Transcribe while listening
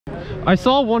I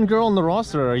saw one girl on the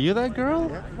roster. Are you that girl?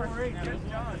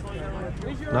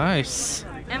 Nice.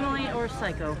 Emily or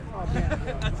Psycho?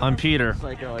 I'm Peter.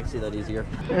 Psycho, I see that easier.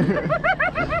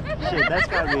 Shit, that's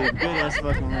gotta be a good ass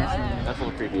fucking wrestling. That's a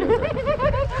little creepy.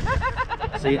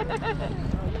 See,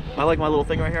 I like my little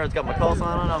thing right here. It's got my call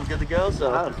sign on it. I'm good to go.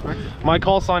 So my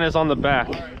call sign is on the back.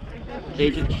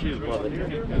 Agent Shoe, love it.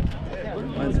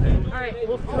 Alright,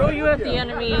 we'll throw you at the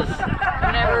enemies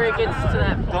whenever it gets to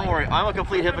that point. Don't worry, I'm a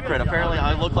complete hypocrite. Apparently,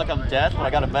 I look like I'm dead, but I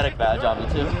got a medic badge on me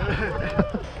too.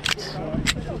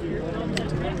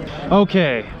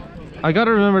 Okay, I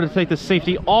gotta remember to take the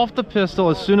safety off the pistol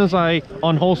as soon as I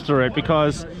unholster it,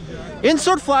 because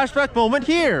insert flashback moment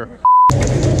here.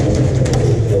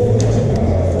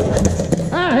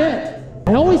 Ah, hit!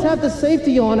 I always have the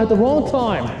safety on at the wrong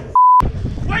time.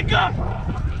 Wake up!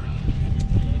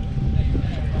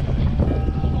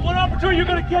 What opportunity you're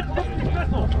gonna get this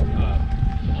missile?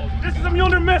 This is a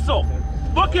Mjolnir missile.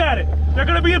 Look at it. They're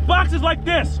gonna be in boxes like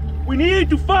this. We need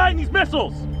to find these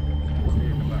missiles.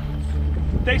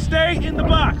 They stay in the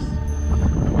box.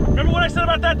 Remember what I said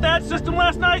about that system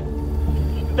last night?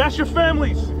 That's your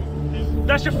families.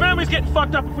 That's your families getting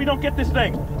fucked up if we don't get this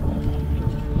thing.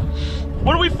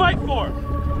 What do we fight for?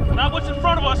 Not what's in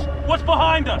front of us, what's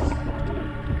behind us.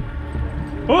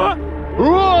 Huh?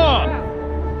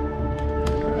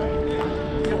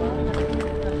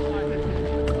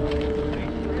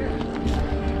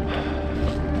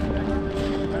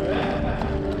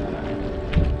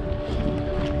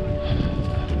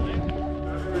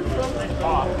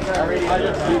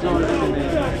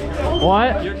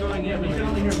 What? You're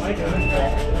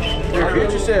a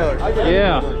future sailor.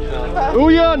 Yeah. Ooh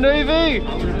yeah, Navy!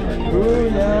 Ooh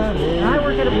yeah. And I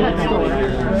work at a pet store.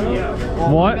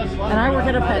 What? And I work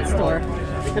at a pet store.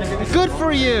 Good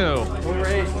for you!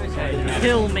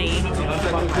 Kill me.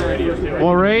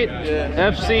 What rate?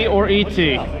 FC or ET?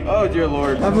 Oh dear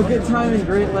Lord. Have a good time in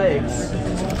Great Lakes.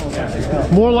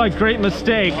 More like great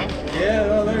mistake. Yeah,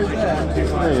 well there's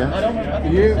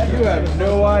that. You have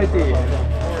no idea.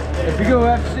 If you go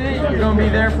FC, you're going to be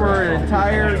there for an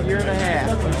entire year and a half.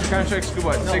 Your contract's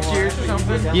what, 6 years or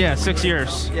something? Yeah, 6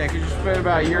 years. Yeah, because you spent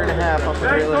about a year and a half up the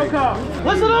Great Lakes.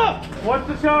 Listen up! What's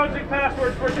the challenging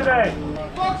password for today?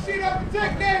 Fuck shit up and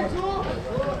take names, fool!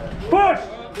 Push!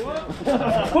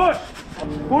 Push!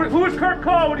 Who is Kurt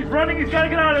Call? When he's running, he's got to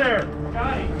get out of there.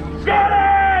 Scotty!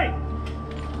 Scotty!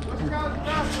 What's the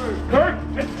password? Kurt,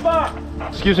 it's Spock.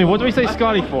 Excuse me, what do we say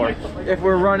Scotty for? If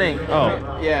we're running.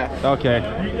 Oh. Yeah. Okay.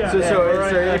 So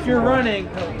if you're running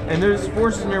and there's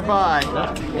forces nearby,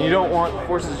 you don't want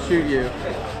forces to shoot you,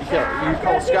 you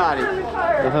call Scotty.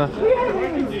 Uh-huh.